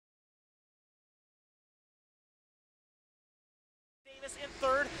Davis in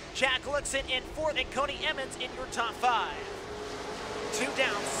third, Jack Luxon in fourth, and Cody Emmans in your top 5. 2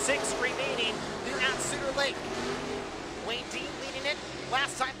 down, 6 remaining. They're at Cedar Lake. Wayne Dean leading it.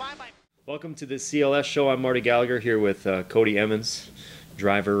 Last time by. Welcome to the CLS show. I'm Marty Gallagher here with Cody Emmans,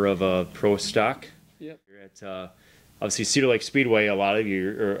 driver of Pro-Stock. Yep. You're at obviously Cedar Lake Speedway. A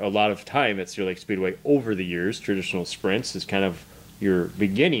lot of time at Cedar Lake Speedway over the years. Traditional sprints is kind of your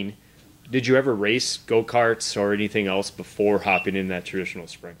beginning. Did you ever race go-karts or anything else before hopping in that traditional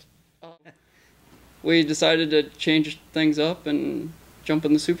sprint? We decided to change things up and jump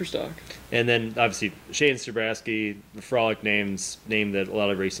in the Superstock. And then obviously Shane Strabraski, the Frolic name that a lot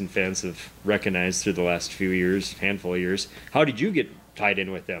of racing fans have recognized through the last handful of years. How did you get tied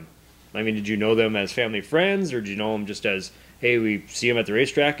in with them? I mean, did you know them as family friends, or did you know them just as, hey, we see them at the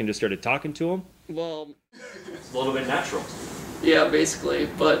racetrack and just started talking to them? Well, it's a little bit natural. Yeah, basically.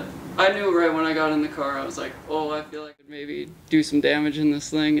 But I knew right when I got in the car, I was like, oh, I feel like I could maybe do some damage in this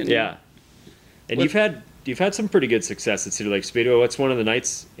thing. And yeah. And you've had some pretty good success at Cedar Lake Speedway. What's one of the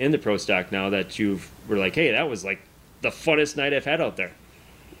nights in the Pro Stock now that were like, hey, that was like the funnest night I've had out there?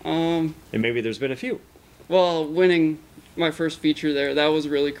 And maybe there's been a few. Well, winning my first feature there, that was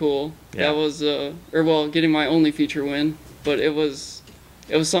really cool. Yeah. That was, getting my only feature win, but it was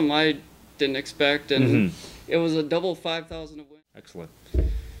something I didn't expect, and it was a double 5,000 to win. Excellent.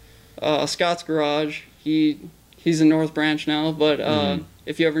 Scott's Garage, he's in North Branch now, but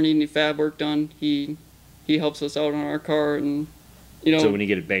if you ever need any fab work done, he helps us out on our car, and So when you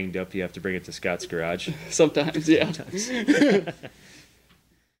get it banged up, you have to bring it to Scott's Garage. Sometimes, yeah.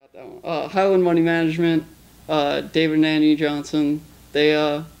 Highland Money Management, David and Annie Johnson, they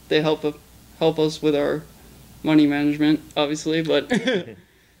help us with our money management, obviously, but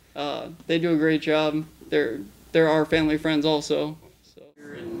they do a great job. They're our family friends also. So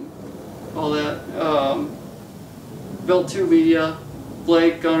and all that. Bill Media,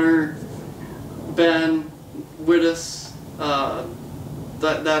 Blake, Gunner, Ben, Wittes,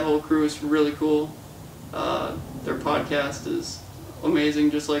 that whole crew is really cool. Their podcast is amazing,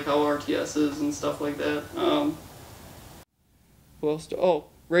 just like how RTS is and stuff like that. Who else?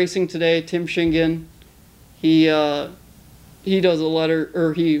 Racing Today, Tim Shingen. He does a letter,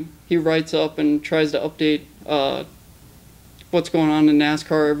 or he writes up and tries to update what's going on in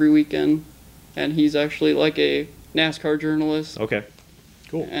NASCAR every weekend, and he's actually like a NASCAR journalist. Okay,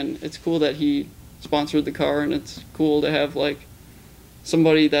 cool. And it's cool that he sponsored the car, and it's cool to have like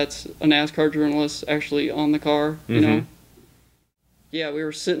somebody that's a NASCAR journalist actually on the car, you know? Yeah, we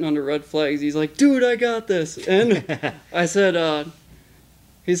were sitting under red flags. He's like, dude, I got this. And I said,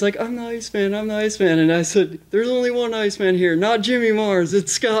 he's like, I'm the Iceman, And I said, there's only one Iceman here, not Jimmy Mars,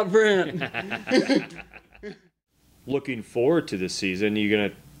 it's Scott Brandt. Looking forward to this season. You're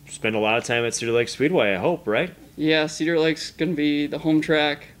going to spend a lot of time at Cedar Lake Speedway, I hope, right? Yeah, Cedar Lake's going to be the home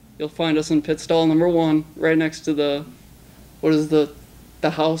track. You'll find us in pit stall number 1, right next to the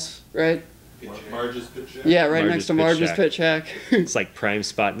house, right? Marge's Pit Shack? Yeah, right next to Marge's Pit Shack. It's like prime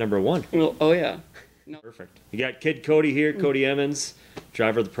spot number 1. Well, oh, yeah. No. Perfect. You got Kid Cody here, Cody Emmans,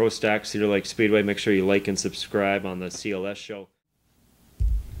 driver of the Pro Stock, Cedar Lake Speedway. Make sure you like and subscribe on the CLS show.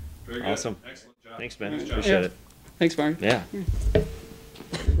 Very good. Awesome. Excellent job. Thanks, man. Nice job. Appreciate it. Thanks, Marty. Yeah.